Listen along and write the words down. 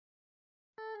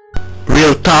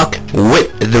Talk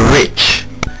with the Rich.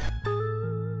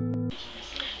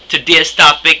 Today's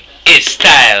topic is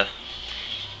style.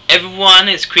 Everyone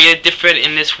is created different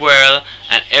in this world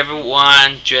and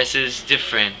everyone dresses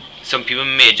different. Some people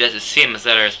may dress the same as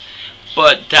others,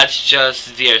 but that's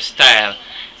just their style.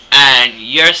 And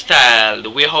your style, the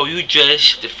way how you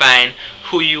dress, define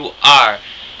who you are.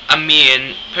 I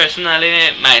mean,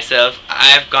 personally, myself,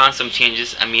 I've gone some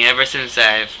changes. I mean, ever since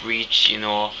I've reached,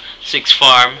 sixth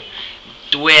form,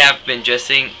 the way I've been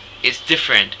dressing is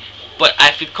different. But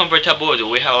I feel comfortable the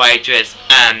way how I dress,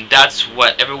 and that's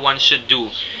what everyone should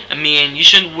do. I mean, you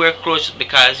shouldn't wear clothes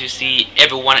because you see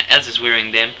everyone else is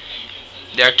wearing them.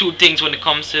 There are two things when it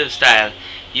comes to style.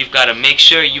 You've got to make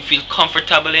sure you feel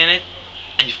comfortable in it,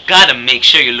 and you've got to make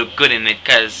sure you look good in it,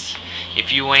 because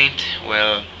if you ain't,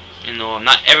 well,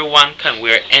 not everyone can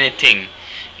wear anything,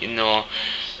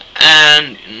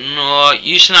 and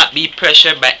you should not be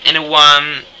pressured by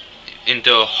anyone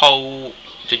into how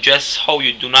to dress, how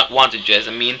you do not want to dress.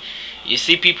 I mean, you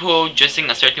see people dressing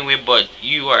a certain way, but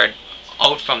you are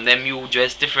out from them, you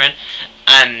dress different,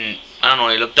 and I don't know,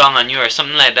 they look down on you or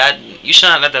something like that. You should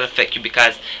not let that affect you,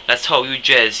 because that's how you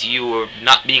dress. You are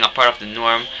not being a part of the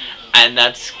norm, and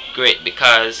that's great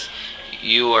because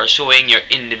you are showing your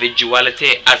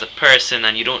individuality as a person,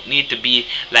 and you don't need to be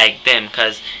like them,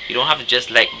 because you don't have to just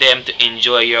like them to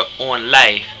enjoy your own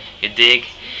life. You dig?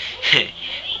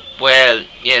 Well,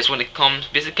 yes, when it comes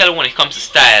to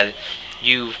style,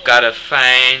 you've gotta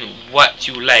find what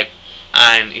you like,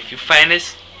 and if you find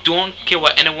this, don't care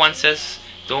what anyone says.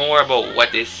 Don't worry about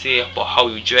what they say about how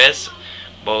you dress,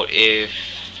 about if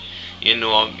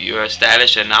you're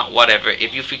stylish or not, whatever.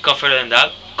 If you feel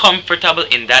comfortable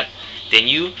in that, then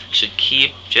you should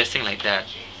keep dressing like that.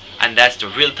 And that's the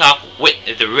real talk with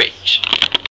the Rich.